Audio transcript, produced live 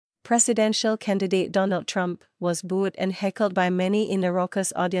Presidential candidate Donald Trump was booed and heckled by many in a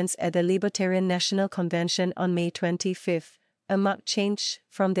raucous audience at the Libertarian National Convention on May 25, a marked change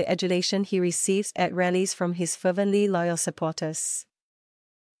from the adulation he receives at rallies from his fervently loyal supporters.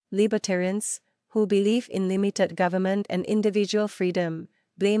 Libertarians, who believe in limited government and individual freedom,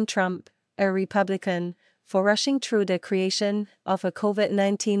 blame Trump, a Republican, for rushing through the creation of a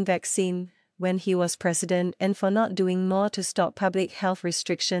COVID-19 vaccine when he was president and for not doing more to stop public health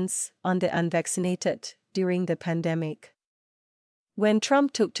restrictions on the unvaccinated during the pandemic. When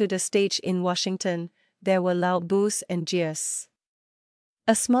Trump took to the stage in Washington, there were loud boos and jeers.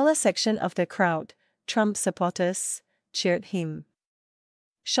 A smaller section of the crowd, Trump supporters, cheered him.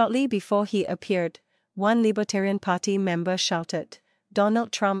 Shortly before he appeared, one Libertarian Party member shouted,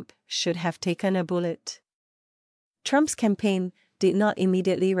 "Donald Trump should have taken a bullet." Trump's campaign did not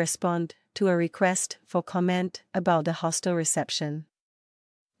immediately respond to a request for comment about the hostile reception.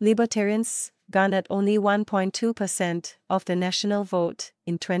 Libertarians garnered only 1.2% of the national vote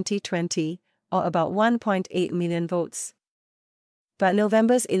in 2020, or about 1.8 million votes. But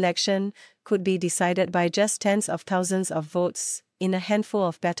November's election could be decided by just tens of thousands of votes in a handful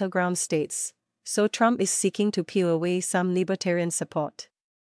of battleground states, so Trump is seeking to peel away some Libertarian support.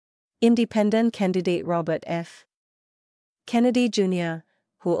 Independent candidate Robert F. Kennedy Jr.,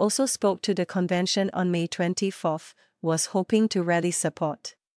 who also spoke to the convention on May 24, was hoping to rally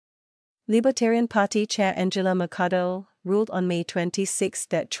support. Libertarian Party Chair Angela McArdle ruled on May 26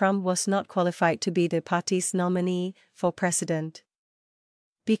 that Trump was not qualified to be the party's nominee for president,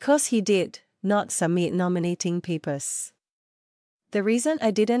 because he did not submit nominating papers. "The reason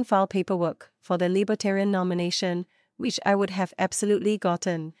I didn't file paperwork for the Libertarian nomination, which I would have absolutely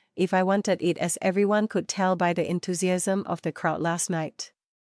gotten if I wanted it, as everyone could tell by the enthusiasm of the crowd last night,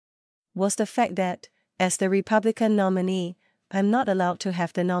 was the fact that, as the Republican nominee, I'm not allowed to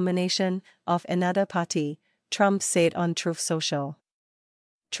have the nomination of another party," Trump said on Truth Social.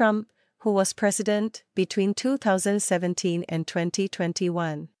 Trump, who was president between 2017 and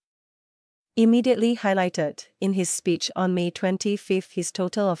 2021, immediately highlighted in his speech on May 25 his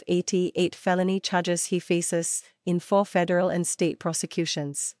total of 88 felony charges he faces in 4 federal and state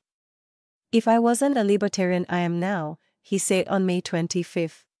prosecutions. "If I wasn't a Libertarian I am now," he said on May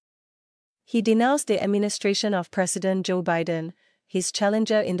 25. He denounced the administration of President Joe Biden, his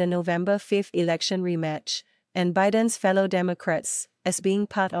challenger in the November 5 election rematch, and Biden's fellow Democrats, as being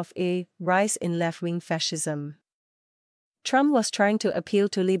part of a rise in left-wing fascism. Trump was trying to appeal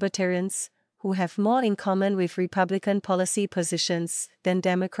to Libertarians, who have more in common with Republican policy positions than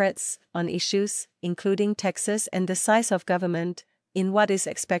Democrats on issues including taxes and the size of government, in what is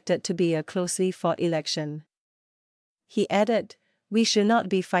expected to be a closely fought election. He added, "We should not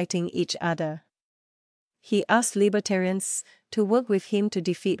be fighting each other." He asked Libertarians to work with him to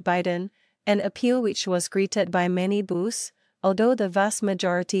defeat Biden, an appeal which was greeted by many boos, although the vast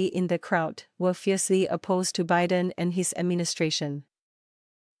majority in the crowd were fiercely opposed to Biden and his administration.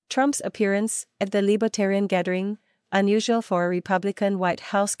 Trump's appearance at the Libertarian gathering, unusual for a Republican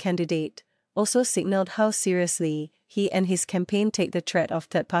White House candidate, also signaled how seriously he and his campaign take the threat of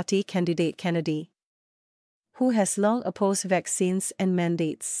third-party candidate Kennedy, who has long opposed vaccines and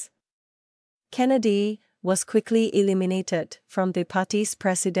mandates. Kennedy was quickly eliminated from the party's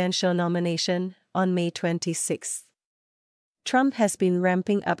presidential nomination on May 26. Trump has been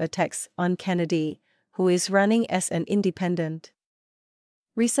ramping up attacks on Kennedy, who is running as an independent,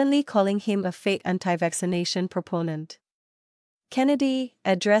 recently calling him a fake anti-vaccination proponent. Kennedy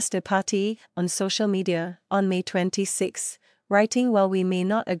addressed the party on social media on May 26, writing, "While we may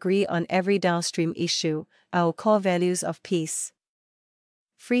not agree on every downstream issue, our core values of peace,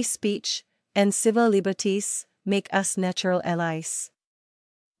 free speech, and civil liberties make us natural allies."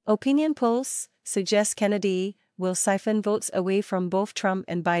 Opinion polls suggest Kennedy will siphon votes away from both Trump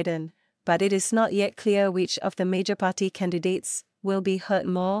and Biden, but it is not yet clear which of the major party candidates will be hurt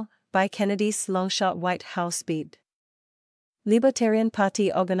more by Kennedy's long-shot White House bid. Libertarian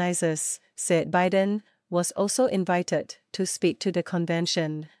Party organizers said Biden was also invited to speak to the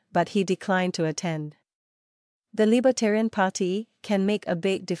convention, but he declined to attend. "The Libertarian Party can make a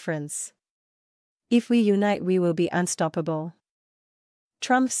big difference. If we unite, we will be unstoppable,"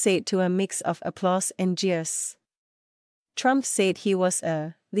 Trump said to a mix of applause and jeers. Trump said he was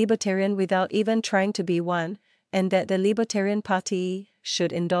a Libertarian without even trying to be one, and that the Libertarian Party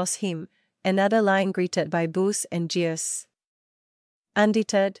should endorse him, another line greeted by boos and jeers.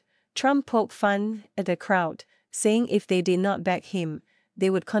 Undeterred, Trump poked fun at the crowd, saying if they did not back him, they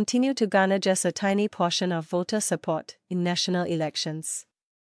would continue to garner just a tiny portion of voter support in national elections.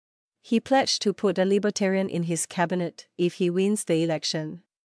 He pledged to put a Libertarian in his cabinet if he wins the election.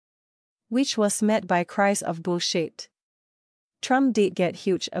 which was met by cries of bullshit. Trump did get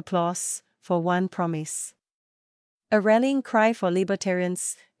huge applause for one promise. A rallying cry for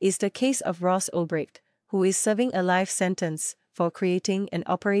libertarians is the case of Ross Ulbricht, who is serving a life sentence for creating and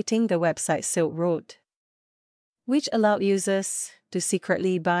operating the website Silk Road, which allowed users to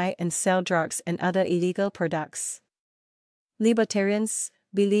secretly buy and sell drugs and other illegal products. Libertarians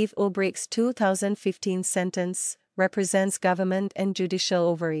believe Ulbricht's 2015 sentence represents government and judicial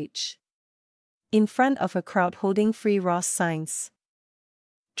overreach. In front of a crowd holding Free Ross signs,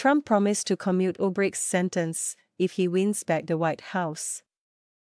 Trump promised to commute Ulbricht's sentence if he wins back the White House.